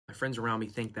friends around me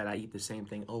think that I eat the same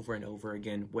thing over and over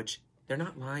again, which they're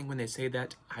not lying when they say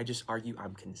that. I just argue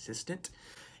I'm consistent.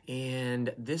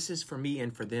 And this is for me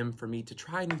and for them, for me to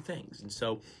try new things. And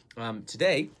so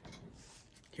today,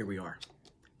 here we are.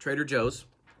 Trader Joe's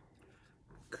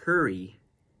curry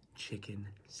chicken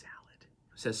salad.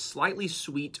 It says slightly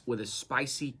sweet with a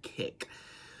spicy kick.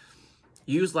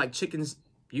 Use like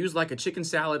a chicken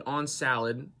salad on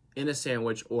salad in a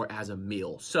sandwich or as a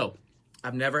meal. So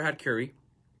I've never had curry.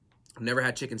 I've never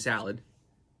had chicken salad.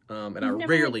 And You've I never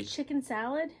rarely had chicken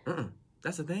salad?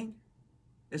 That's the thing.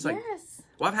 It's like, yes.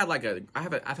 well,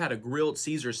 I've had a grilled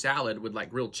Caesar salad with like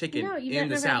grilled chicken No, you've in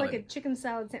the never salad. had like a chicken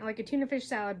salad, like a tuna fish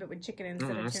salad, but with chicken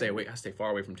instead of tuna. I stay far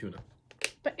away from tuna.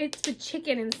 But it's with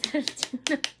chicken instead of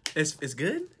tuna. It's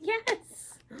good?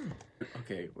 Yes.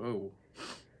 Okay, whoa.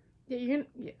 Yeah, you're gonna.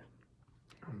 Yeah.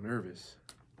 I'm nervous.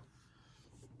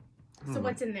 So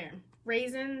what's in there?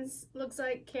 Raisins, looks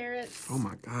like carrots. Oh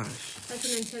my gosh.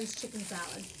 That's an intense chicken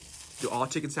salad. Do all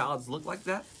chicken salads look like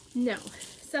that? No.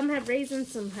 Some have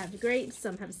raisins, some have grapes,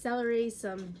 some have celery,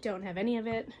 some don't have any of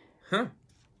it. Huh.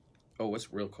 Oh,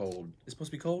 it's real cold. It's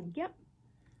supposed to be cold? Yep.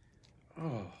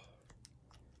 Oh.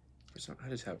 I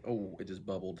just have, oh, it just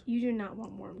bubbled. You do not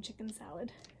want warm chicken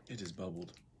salad. It just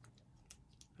bubbled.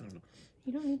 I don't know.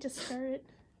 You don't need to stir it.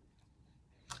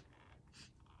 I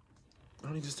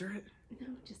don't need to stir it? No,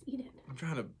 just eat it. I'm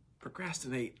trying to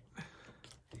procrastinate.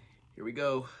 Here we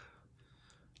go.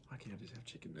 Why can't I just have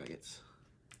chicken nuggets?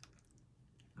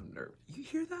 I'm nervous. You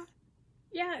hear that?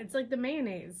 Yeah, it's like the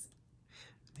mayonnaise.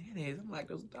 Mayonnaise, I'm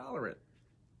lactose intolerant.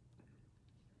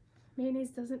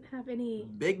 Mayonnaise doesn't have any...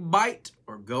 Big bite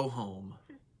or go home.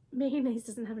 Mayonnaise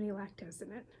doesn't have any lactose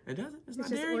in it. It doesn't? It's not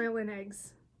just dairy? oil and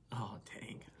eggs. Oh,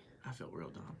 dang. I feel real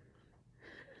dumb.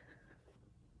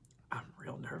 I'm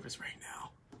real nervous right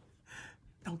now.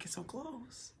 Don't get so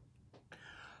close.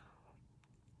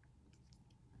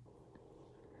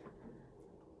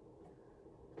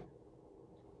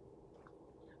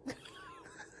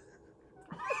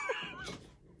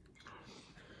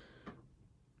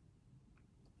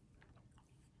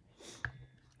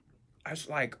 It's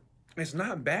like, it's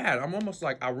not bad. I'm almost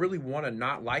like, I really want to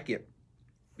not like it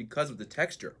because of the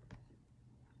texture.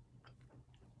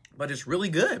 But it's really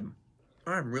good.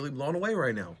 I'm really blown away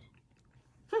right now.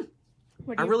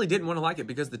 I really didn't want to like it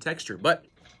because of the texture, but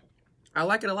I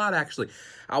like it a lot, actually.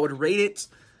 I would rate it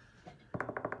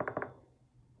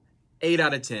 8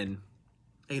 out of 10.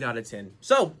 8 out of 10.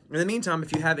 So, in the meantime,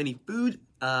 if you have any food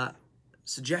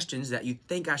suggestions that you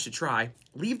think I should try,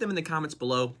 leave them in the comments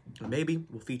below, and maybe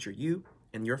we'll feature you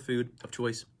and your food of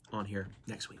choice on here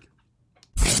next week.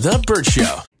 The Bert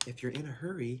Show. If you're in a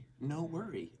hurry, no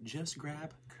worry. Just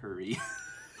grab curry.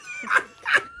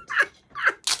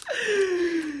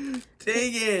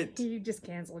 Dang it. You just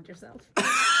canceled yourself.